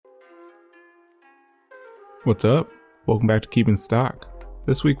What's up? Welcome back to Keeping Stock.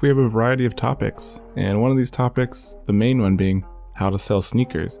 This week we have a variety of topics, and one of these topics, the main one being how to sell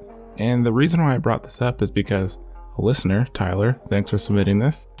sneakers. And the reason why I brought this up is because a listener, Tyler, thanks for submitting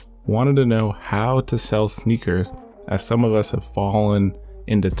this, wanted to know how to sell sneakers, as some of us have fallen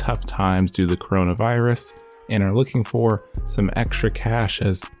into tough times due to the coronavirus and are looking for some extra cash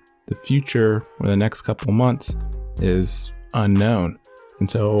as the future or the next couple months is unknown. And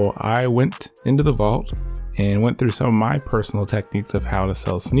so I went into the vault and went through some of my personal techniques of how to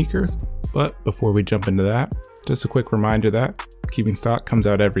sell sneakers. But before we jump into that, just a quick reminder that Keeping Stock comes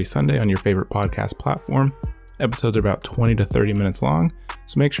out every Sunday on your favorite podcast platform. Episodes are about 20 to 30 minutes long,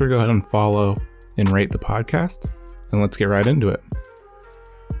 so make sure to go ahead and follow and rate the podcast, and let's get right into it.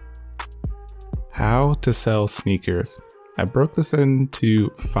 How to sell sneakers. I broke this into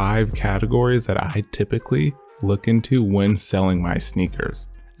 5 categories that I typically look into when selling my sneakers.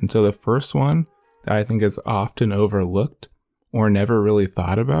 And so the first one that I think is often overlooked or never really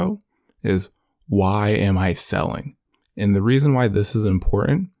thought about is, why am I selling? And the reason why this is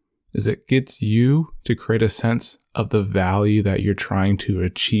important is it gets you to create a sense of the value that you're trying to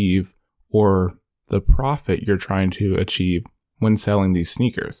achieve or the profit you're trying to achieve when selling these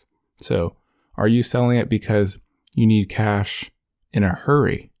sneakers. So are you selling it because you need cash in a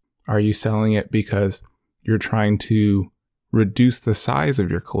hurry? Are you selling it because you're trying to reduce the size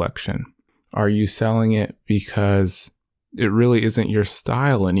of your collection? Are you selling it because it really isn't your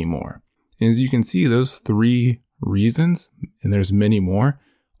style anymore? And as you can see, those 3 reasons, and there's many more,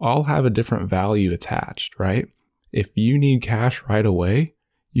 all have a different value attached, right? If you need cash right away,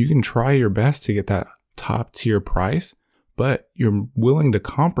 you can try your best to get that top tier price, but you're willing to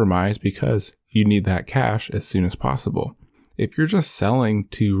compromise because you need that cash as soon as possible. If you're just selling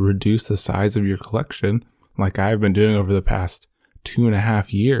to reduce the size of your collection, like I've been doing over the past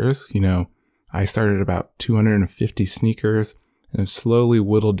 2.5 years, I started about 250 sneakers and have slowly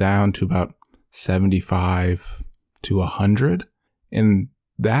whittled down to about 75 to 100. And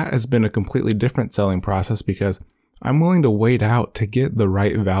that has been a completely different selling process because I'm willing to wait out to get the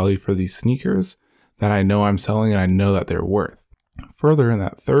right value for these sneakers that I know I'm selling and I know that they're worth. Further, in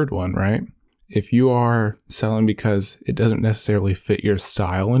that third one, right? If you are selling because it doesn't necessarily fit your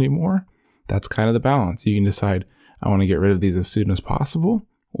style anymore, that's kind of the balance. You can decide, I want to get rid of these as soon as possible,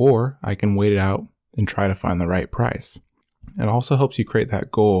 or I can wait it out and try to find the right price. It also helps you create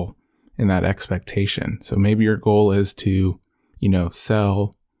that goal and that expectation. So maybe your goal is to,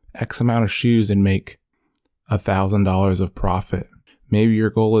 sell X amount of shoes and make $1,000 of profit. Maybe your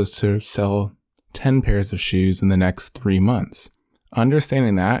goal is to sell 10 pairs of shoes in the next 3 months.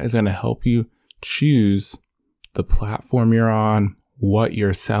 Understanding that is going to help you choose the platform you're on, what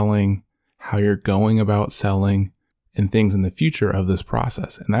you're selling, how you're going about selling, and things in the future of this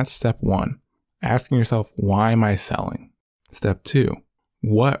process. And that's step 1, asking yourself, why am I selling? Step 2,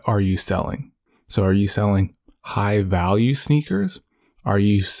 what are you selling? So are you selling high value sneakers? Are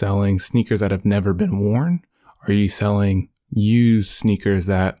you selling sneakers that have never been worn? Are you selling used sneakers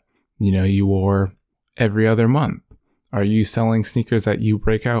that, you wore every other month? Are you selling sneakers that you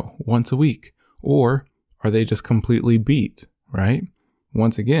break out once a week? Or are they just completely beat, right?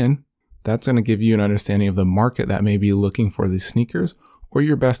 Once again, that's going to give you an understanding of the market that may be looking for these sneakers or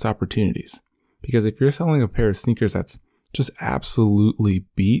your best opportunities. Because if you're selling a pair of sneakers that's just absolutely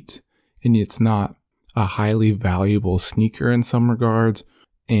beat and it's not a highly valuable sneaker in some regards,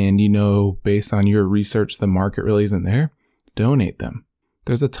 and based on your research, the market really isn't there, donate them.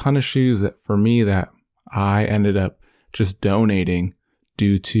 There's a ton of shoes that for me that I ended up just donating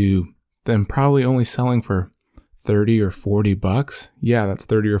due to them probably only selling for $30 or $40. Yeah, that's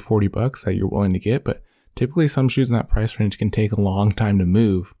 $30 or $40 that you're willing to get, but typically some shoes in that price range can take a long time to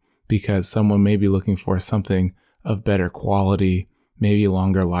move because someone may be looking for something of better quality, maybe a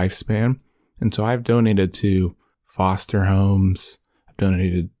longer lifespan. And so I've donated to foster homes, I've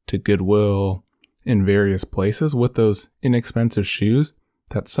donated to Goodwill in various places with those inexpensive shoes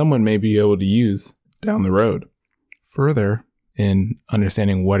that someone may be able to use down the road. Further, in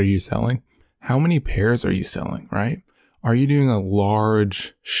understanding what are you selling, how many pairs are you selling, right? Are you doing a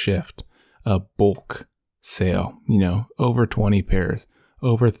large shift, a bulk sale, over 20 pairs,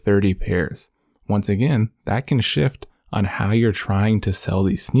 over 30 pairs? Once again, that can shift on how you're trying to sell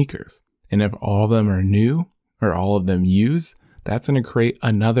these sneakers. And if all of them are new or all of them used, that's going to create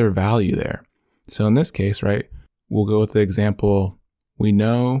another value there. So in this case, right, we'll go with the example, we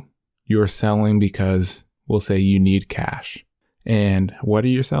know you're selling because we'll say you need cash. And what are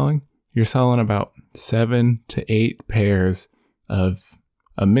you selling? You're selling about 7 to 8 pairs of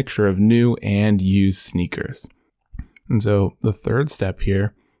a mixture of new and used sneakers. And so the third step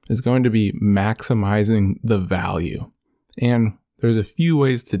here is going to be maximizing the value. And there's a few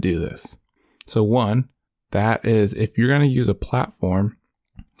ways to do this. So one, that is if you're going to use a platform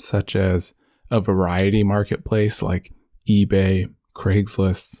such as a variety marketplace like eBay,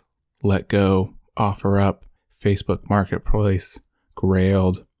 Craigslist, Letgo, OfferUp, Facebook Marketplace,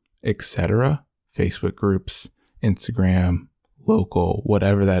 Grailed, etc., Facebook groups, Instagram, local,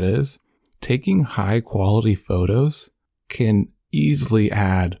 whatever that is, taking high quality photos can easily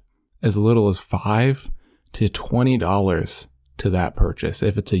add as little as $5 to $20 to that purchase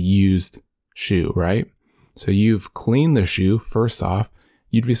if it's a used shoe, right? So you've cleaned the shoe. First off,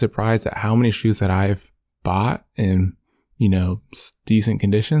 you'd be surprised at how many shoes that I've bought in, decent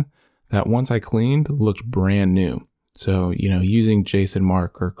condition that once I cleaned looked brand new. So, using Jason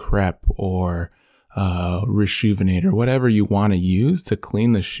Mark or Crep or Reshoevn8 or whatever you want to use to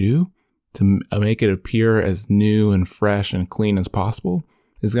clean the shoe to make it appear as new and fresh and clean as possible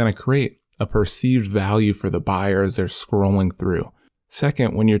is going to create a perceived value for the buyer as they're scrolling through.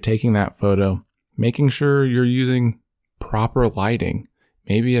 Second, when you're taking that photo, making sure you're using proper lighting.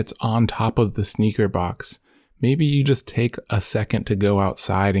 Maybe it's on top of the sneaker box. Maybe you just take a second to go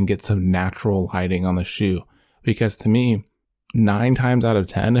outside and get some natural lighting on the shoe. Because to me, 9 times out of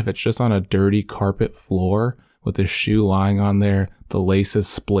 10, if it's just on a dirty carpet floor with the shoe lying on there, the laces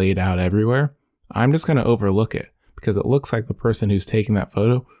splayed out everywhere, I'm just going to overlook it because it looks like the person who's taking that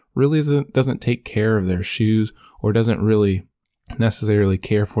photo really doesn't take care of their shoes or doesn't really necessarily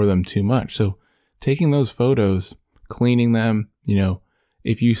care for them too much. So taking those photos, cleaning them,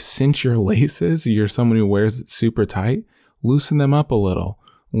 if you cinch your laces, you're someone who wears it super tight, loosen them up a little.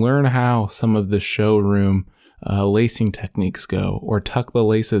 Learn how some of the showroom lacing techniques go, or tuck the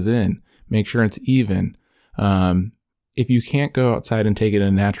laces in. Make sure it's even. If you can't go outside and take it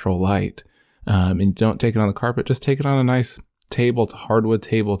in natural light, and don't take it on the carpet, just take it on a nice hardwood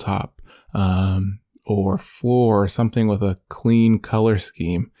tabletop, or floor, or something with a clean color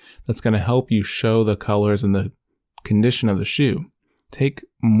scheme that's going to help you show the colors and the condition of the shoe. Take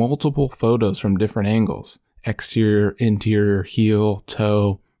multiple photos from different angles: exterior, interior, heel,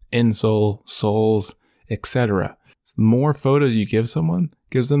 toe, insole, soles, etc. So the more photos you give someone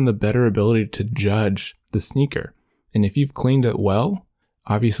gives them the better ability to judge the sneaker. And if you've cleaned it well,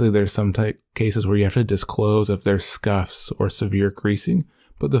 obviously there's some cases where you have to disclose if there's scuffs or severe creasing,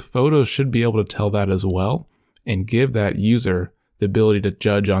 but the photos should be able to tell that as well and give that user the ability to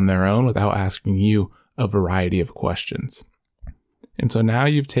judge on their own without asking you a variety of questions. And so now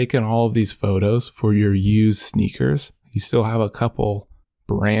you've taken all of these photos for your used sneakers. You still have a couple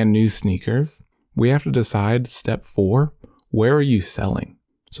brand new sneakers. We have to decide, step 4, where are you selling?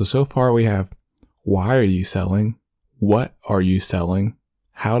 So far we have why are you selling? What are you selling?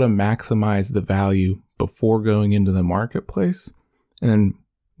 How to maximize the value before going into the marketplace? And then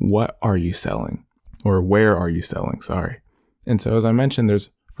what are you selling? Or where are you selling? Sorry. And so as I mentioned, there's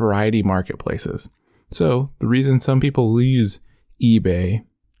variety marketplaces. So the reason some people use eBay,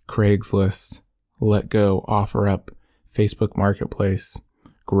 Craigslist, Letgo, OfferUp, Facebook Marketplace,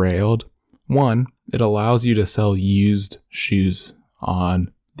 Grailed, one, it allows you to sell used shoes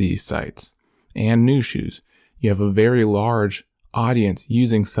on these sites and new shoes. You have a very large audience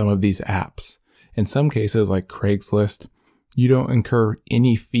using some of these apps. In some cases, like Craigslist, you don't incur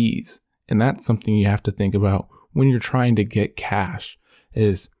any fees. And that's something you have to think about when you're trying to get cash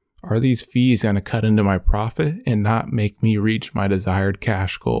is, are these fees going to cut into my profit and not make me reach my desired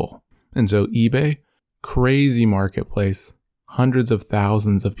cash goal? And so eBay, crazy marketplace, hundreds of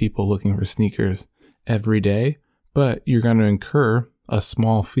thousands of people looking for sneakers every day, but you're going to incur a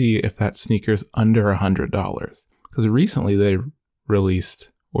small fee if that sneaker's under $100. Because recently they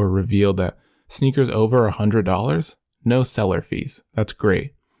released or revealed that sneakers over $100, no seller fees. That's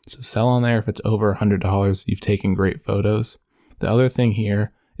great. So sell on there if it's over $100. You've taken great photos. The other thing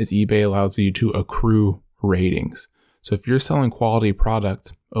here is eBay allows you to accrue ratings. So if you're selling quality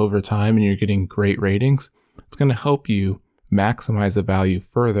product over time and you're getting great ratings, it's going to help you maximize the value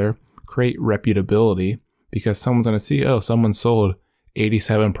further, create reputability, because someone's going to see, oh, someone sold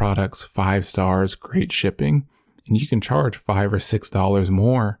 87 products, 5 stars, great shipping, and you can charge $5 or $6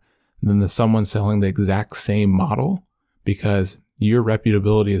 more than someone selling the exact same model because your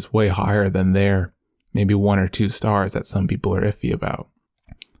reputability is way higher than their maybe 1 or 2 stars that some people are iffy about.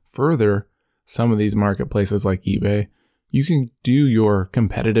 Further, some of these marketplaces like eBay, you can do your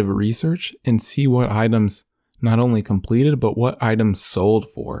competitive research and see what items not only completed, but what items sold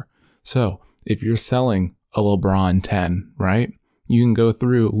for. So if you're selling a LeBron 10, right? You can go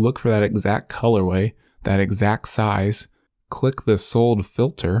through, look for that exact colorway, that exact size, click the sold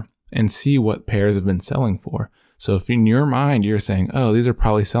filter and see what pairs have been selling for. So if in your mind you're saying, oh, these are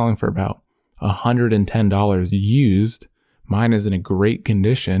probably selling for about $110 used, mine is in a great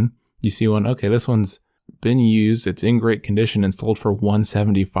condition. You see one, okay, this one's been used, it's in great condition and sold for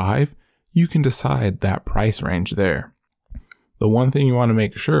 $175. You can decide that price range there. The one thing you want to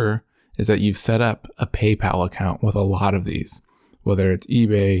make sure is that you've set up a PayPal account with a lot of these, whether it's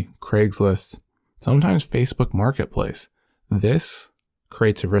eBay, Craigslist, sometimes Facebook Marketplace. This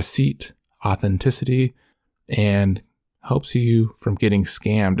creates a receipt, authenticity, and helps you from getting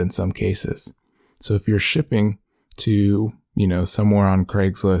scammed in some cases. So if you're shipping to, somewhere on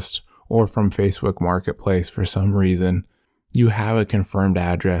Craigslist or from Facebook Marketplace for some reason, you have a confirmed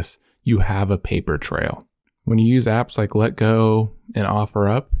address, you have a paper trail. When you use apps like Letgo and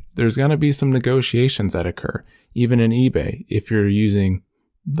OfferUp, there's going to be some negotiations that occur. Even in eBay, if you're using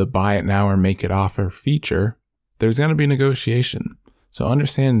the buy it now or make it offer feature, there's going to be negotiation. So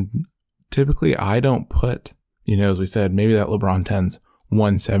understand, typically I don't put, as we said, maybe that LeBron 10's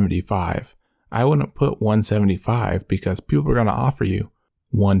 $175. I wouldn't put $175 because people are going to offer you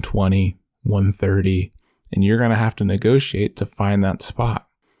 $120, $130, and you're going to have to negotiate to find that spot.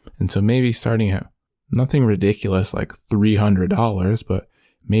 And so maybe starting at nothing ridiculous like $300, but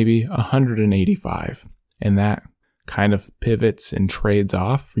maybe $185. And that kind of pivots and trades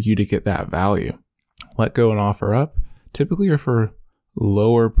off for you to get that value. Letgo and OfferUp typically are for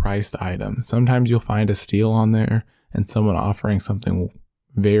lower priced items. Sometimes you'll find a steal on there and someone offering something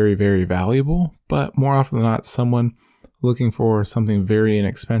very, very valuable, but more often than not, someone looking for something very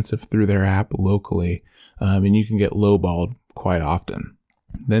inexpensive through their app locally. And you can get lowballed quite often.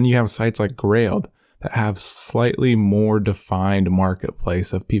 Then you have sites like Grailed that have slightly more defined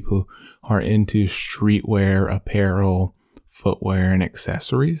marketplace of people who are into streetwear, apparel, footwear, and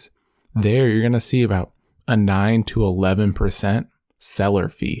accessories. There you're going to see about a 9 to 11% seller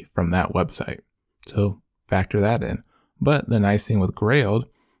fee from that website. So factor that in. But the nice thing with Grailed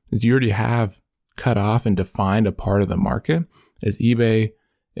is you already have cut off and defined a part of the market, as eBay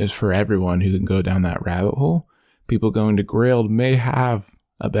is for everyone who can go down that rabbit hole. People going to Grailed may have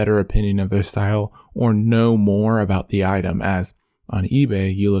a better opinion of their style or know more about the item, as on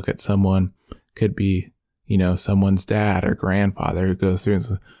eBay, you look at someone, could be, someone's dad or grandfather who goes through and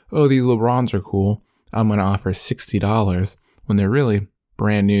says, oh, these LeBrons are cool. I'm going to offer $60 when they're really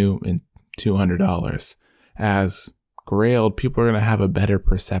brand new and $200. As Grailed, people are going to have a better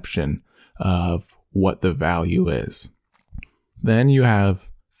perception of what the value is. Then you have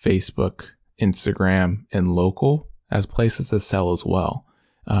Facebook, Instagram, and local as places to sell as well.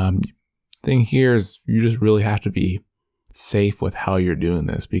 Thing here is you just really have to be safe with how you're doing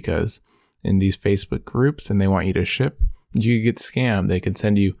this, because in these Facebook groups and they want you to ship, you could get scammed. They could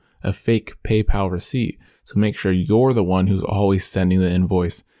send you a fake PayPal receipt. So make sure you're the one who's always sending the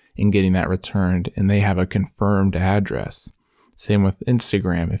invoice and getting that returned, and they have a confirmed address. Same with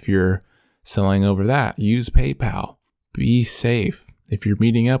Instagram. If you're selling over that, use PayPal. Be safe. If you're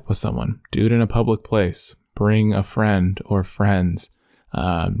meeting up with someone, do it in a public place. Bring a friend or friends,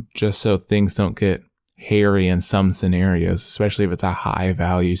 just so things don't get hairy in some scenarios, especially if it's a high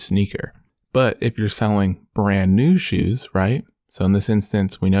value sneaker. But if you're selling brand new shoes, right? So in this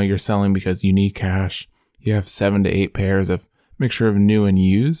instance, we know you're selling because you need cash. You have 7 to 8 pairs of mixture of new and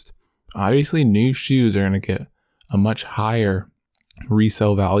used. Obviously, new shoes are going to get a much higher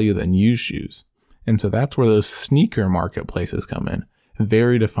resale value than used shoes. And so that's where those sneaker marketplaces come in.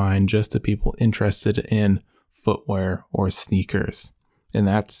 Very defined just to people interested in footwear or sneakers. And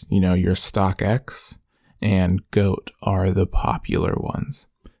that's, your StockX and GOAT are the popular ones.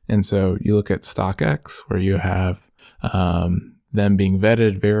 And so you look at StockX, where you have them being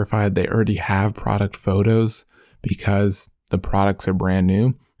vetted, verified. They already have product photos because the products are brand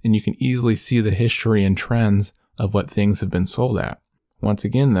new, and you can easily see the history and trends of what things have been sold at. Once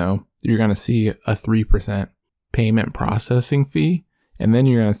again, though, you're going to see a 3% payment processing fee, and then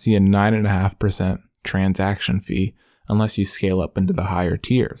you're going to see a 9.5% transaction fee unless you scale up into the higher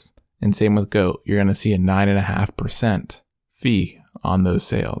tiers. And same with GOAT, you're going to see a 9.5% fee on those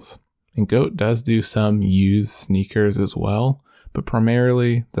sales. And GOAT does do some used sneakers as well, but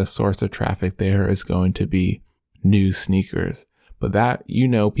primarily the source of traffic there is going to be new sneakers. But that,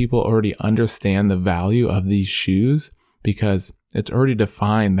 people already understand the value of these shoes because it's already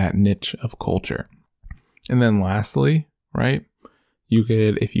defined that niche of culture. And then lastly, right, you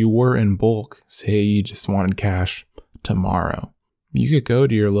could, if you were in bulk, say you just wanted cash tomorrow, you could go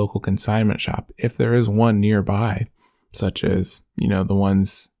to your local consignment shop if there is one nearby, such as, the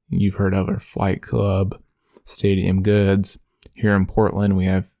ones you've heard of are Flight Club, Stadium Goods. Here in Portland, we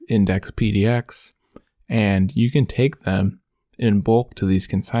have Index PDX, and you can take them in bulk to these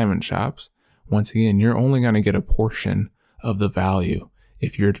consignment shops. once again, you're only going to get a portion of the value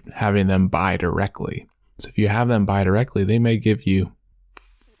if you're having them buy directly. So if you have them buy directly, they may give you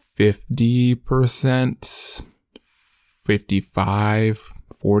 50%, 55,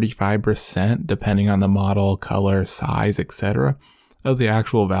 45%, depending on the model, color, size, etc., of the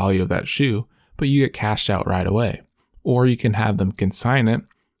actual value of that shoe, but you get cashed out right away. Or you can have them consign it,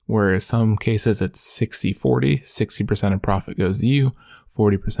 where in some cases it's 60-40, 60% of profit goes to you,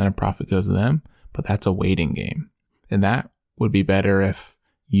 40% of profit goes to them, but that's a waiting game. And that would be better if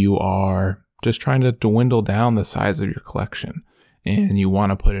you are just trying to dwindle down the size of your collection and you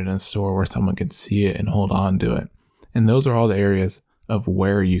want to put it in a store where someone can see it and hold on to it. And those are all the areas of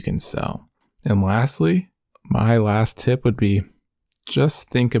where you can sell. And lastly, my last tip would be just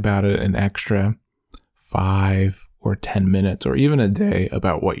think about it an extra 5 or 10 minutes or even a day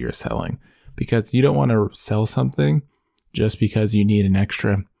about what you're selling, because you don't want to sell something just because you need an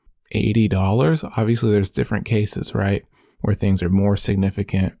extra $80. Obviously, there's different cases, right, where things are more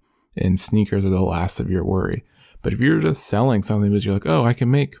significant and sneakers are the last of your worry. But if you're just selling something because you're like, oh, I can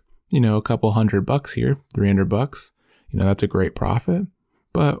make, a couple $100 here, $300, that's a great profit.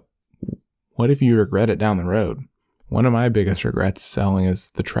 But what if you regret it down the road? One of my biggest regrets selling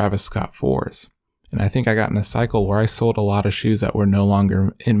is the Travis Scott 4s. And I think I got in a cycle where I sold a lot of shoes that were no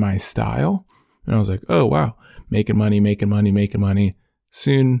longer in my style. And I was like, oh, wow, making money.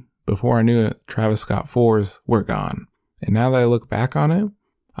 Soon, before I knew it, Travis Scott 4s were gone. And now that I look back on it,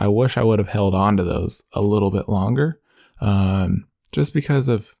 I wish I would have held on to those a little bit longer, just because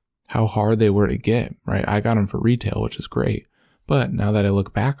of how hard they were to get, right? I got them for retail, which is great. But now that I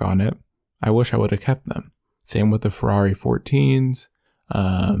look back on it, I wish I would have kept them. Same with the Ferrari 14s.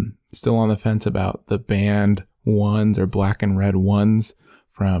 Still on the fence about the band ones or black and red ones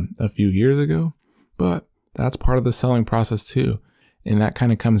from a few years ago, but that's part of the selling process too. And that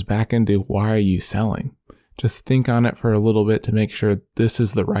kind of comes back into why are you selling? Just think on it for a little bit to make sure this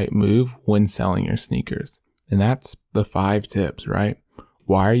is the right move when selling your sneakers. And that's the 5 tips, right?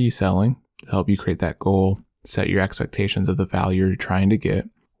 Why are you selling? To help you create that goal, set your expectations of the value you're trying to get.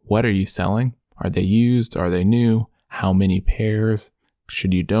 What are you selling? Are they used? Are they new? How many pairs?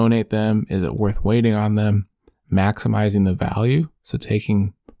 Should you donate them? Is it worth waiting on them? Maximizing the value. So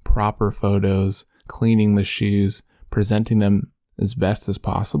taking proper photos, cleaning the shoes, presenting them as best as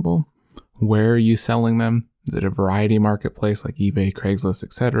possible. Where are you selling them? Is it a variety marketplace like eBay, Craigslist,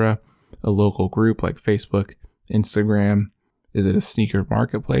 etc.? A local group like Facebook, Instagram? Is it a sneaker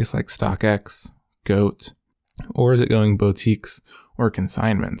marketplace like StockX, GOAT? Or is it going boutiques or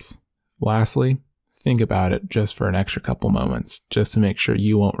consignments? Lastly, think about it just for an extra couple moments, just to make sure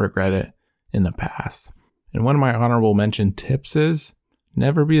you won't regret it in the past. And one of my honorable mention tips is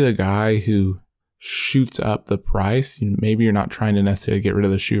never be the guy who shoots up the price. Maybe you're not trying to necessarily get rid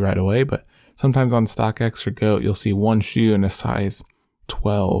of the shoe right away, but sometimes on StockX or GOAT, you'll see one shoe in a size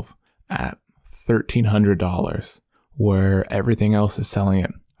 12 at $1,300, where everything else is selling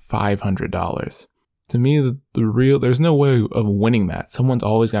at $500. To me, there's no way of winning that. Someone's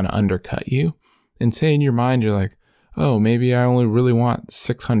always going to undercut you. And say in your mind, you're like, oh, maybe I only really want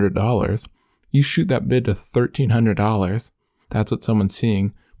 $600. You shoot that bid to $1,300. That's what someone's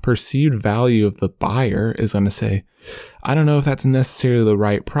seeing. Perceived value of the buyer is going to say, I don't know if that's necessarily the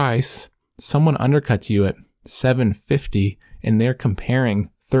right price. Someone undercuts you at $750 and they're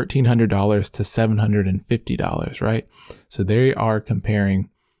comparing $1,300 to $750, right? So they are comparing,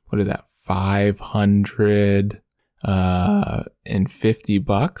 what is that,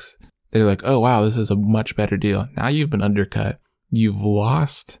 $550. They're like, oh, wow, this is a much better deal. Now you've been undercut. You've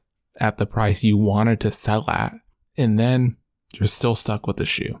lost at the price you wanted to sell at. And then you're still stuck with the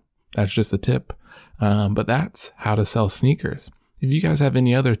shoe. That's just a tip. But that's how to sell sneakers. If you guys have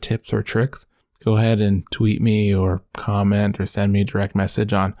any other tips or tricks, go ahead and tweet me or comment or send me a direct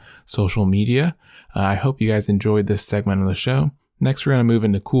message on social media. I hope you guys enjoyed this segment of the show. Next, we're going to move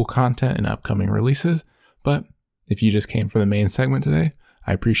into cool content and upcoming releases. But if you just came for the main segment today,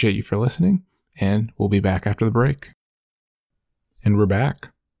 I appreciate you for listening, and we'll be back after the break. And we're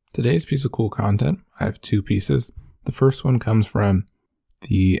back. Today's piece of cool content, I have 2 pieces. The first one comes from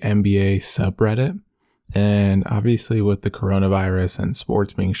the NBA subreddit. And obviously with the coronavirus and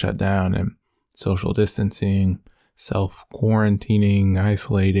sports being shut down and social distancing, self-quarantining,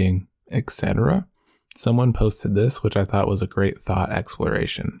 isolating, etc., someone posted this, which I thought was a great thought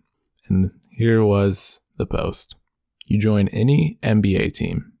exploration. And here was the post. You join any NBA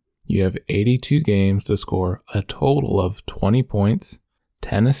team. You have 82 games to score a total of 20 points,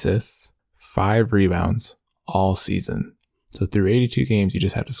 10 assists, 5 rebounds all season. So through 82 games, you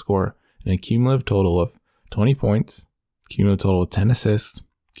just have to score an accumulative total of 20 points, cumulative total of 10 assists,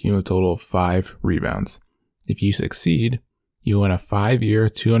 cumulative total of 5 rebounds. If you succeed, you win a 5-year,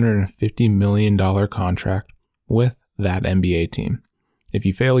 $250 million contract with that NBA team. If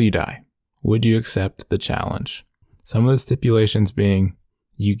you fail, you die. Would you accept the challenge? Some of the stipulations being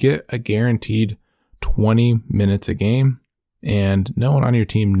you get a guaranteed 20 minutes a game, and no one on your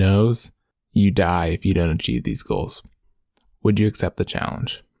team knows you die if you don't achieve these goals. Would you accept the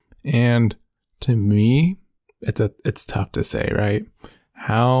challenge? And to me, it's tough to say, right?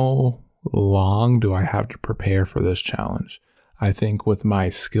 How long do I have to prepare for this challenge? I think with my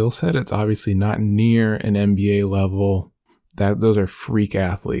skill set, it's obviously not near an NBA level. Those are freak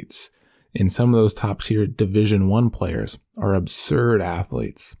athletes. And some of those top tier Division I players are absurd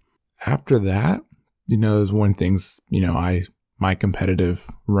athletes. After that, is when things, my competitive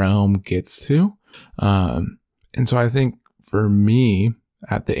realm gets to. And so I think for me,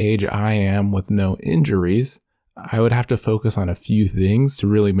 at the age I am with no injuries, I would have to focus on a few things to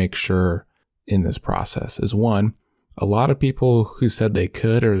really make sure in this process. Is one, a lot of people who said they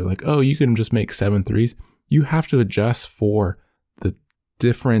could are like, oh, you can just make 7 threes. You have to adjust for the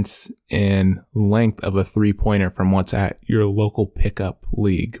difference in length of a 3-pointer from what's at your local pickup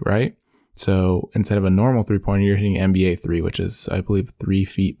league, right? So instead of a normal 3-pointer, you're hitting NBA 3, which is, I believe, 3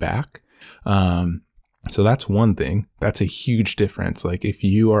 feet back. So that's one thing. That's a huge difference. Like if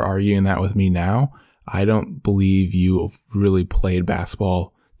you are arguing that with me now, I don't believe you have really played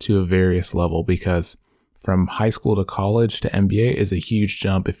basketball to a various level, because from high school to college to NBA is a huge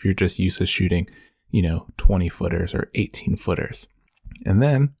jump if you're just used to shooting, 20 footers or 18 footers. And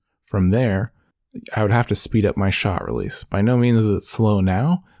then from there, I would have to speed up my shot release. By no means is it slow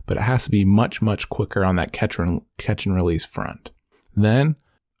now, but it has to be much, much quicker on that catch and release front. Then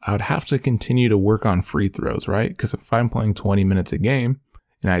I would have to continue to work on free throws, right? Because if I'm playing 20 minutes a game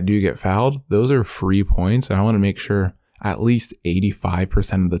and I do get fouled, those are free points. And I want to make sure at least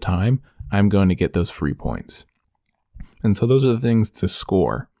 85% of the time I'm going to get those free points. And so those are the things to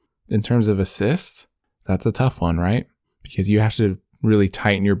score. In terms of assists, that's a tough one, right? Because you have to really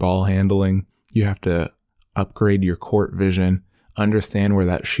tighten your ball handling. You have to upgrade your court vision, understand where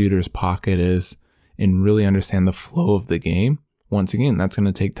that shooter's pocket is, and really understand the flow of the game. Once again, that's going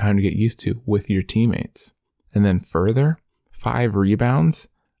to take time to get used to with your teammates. And then further, 5 rebounds.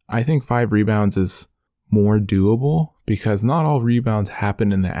 I think 5 rebounds is more doable because not all rebounds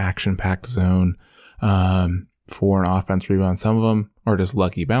happen in the action-packed zone for an offense rebound. Some of them are just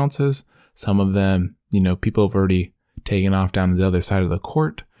lucky bounces. Some of them, people have already taken off down to the other side of the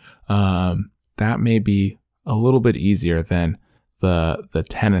court. That may be a little bit easier than the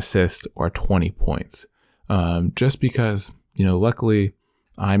 10 assists or 20 points. Just because, luckily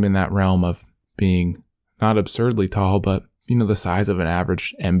I'm in that realm of being not absurdly tall, but, the size of an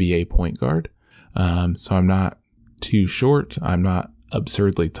average NBA point guard. So I'm not too short. I'm not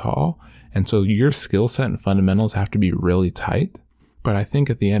absurdly tall. And so your skill set and fundamentals have to be really tight. But I think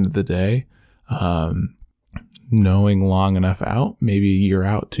at the end of the day, knowing long enough out, maybe a year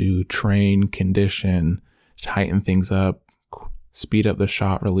out to train, condition, tighten things up, speed up the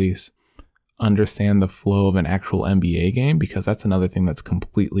shot release, understand the flow of an actual NBA game, because that's another thing that's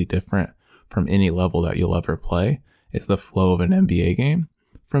completely different from any level that you'll ever play, is the flow of an NBA game.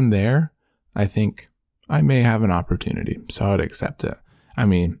 From there, I think I may have an opportunity, so I would accept it.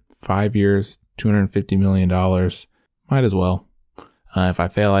 5 years, $250 million, might as well. If I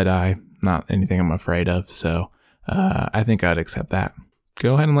fail, I die. Not anything I'm afraid of, so I think I'd accept that.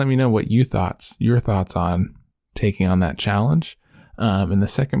 Go ahead and let me know what your thoughts on taking on that challenge. And the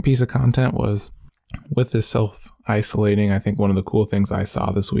second piece of content was with this self-isolating. I think one of the cool things I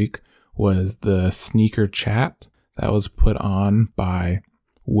saw this week was the sneaker chat that was put on by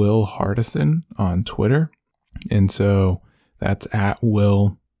Will Hardison on Twitter. And so that's at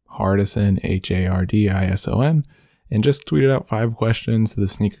Will Hardison, Hardison, and just tweeted out 5 questions to the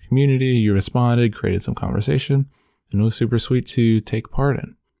sneaker community. You responded, created some conversation, and it was super sweet to take part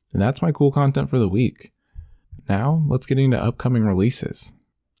in. And that's my cool content for the week. Now, let's get into upcoming releases.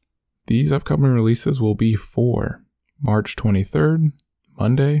 These upcoming releases will be for March 23rd,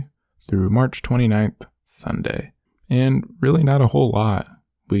 Monday, through March 29th, Sunday. And really not a whole lot.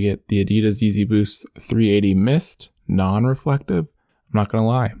 We get the Adidas Yeezy Boost 380 Mist, non-reflective. I'm not going to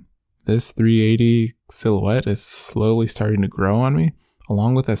lie. This 380 silhouette is slowly starting to grow on me,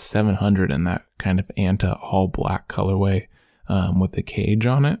 along with a 700 in that kind of Anta all black colorway with a cage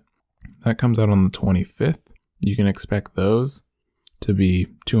on it. That comes out on the 25th. You can expect those to be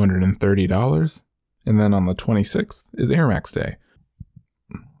 $230. And then on the 26th is Air Max Day.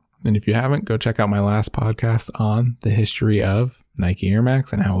 And if you haven't, go check out my last podcast on the history of Nike Air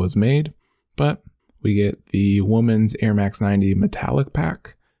Max and how it was made. But we get the women's Air Max 90 metallic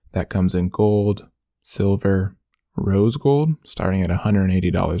pack That comes in gold, silver, rose gold, starting at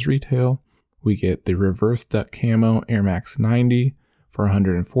 $180 retail. We get the reverse duck camo Air Max 90 for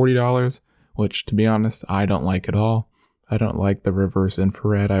 $140, which, to be honest, I don't like at all. I don't like the reverse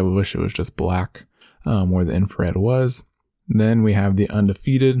infrared. I wish it was just black where the infrared was. Then we have the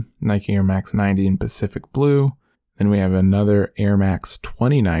undefeated Nike Air Max 90 in Pacific Blue. Then we have another Air Max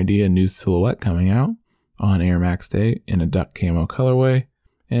 2090, a new silhouette coming out on Air Max Day in a duck camo colorway.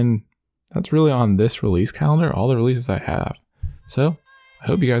 And that's really on this release calendar, all the releases I have. So I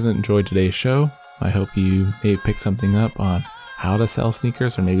hope you guys enjoyed today's show. I hope you maybe picked something up on how to sell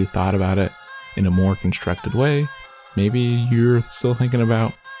sneakers, or maybe thought about it in a more constructed way. Maybe you're still thinking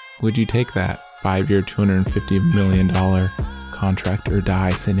about, would you take that 5-year, $250 million contract or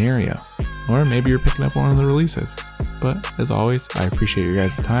die scenario? Or maybe you're picking up one of the releases. But as always, I appreciate your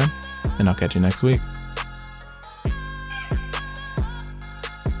guys' time, and I'll catch you next week.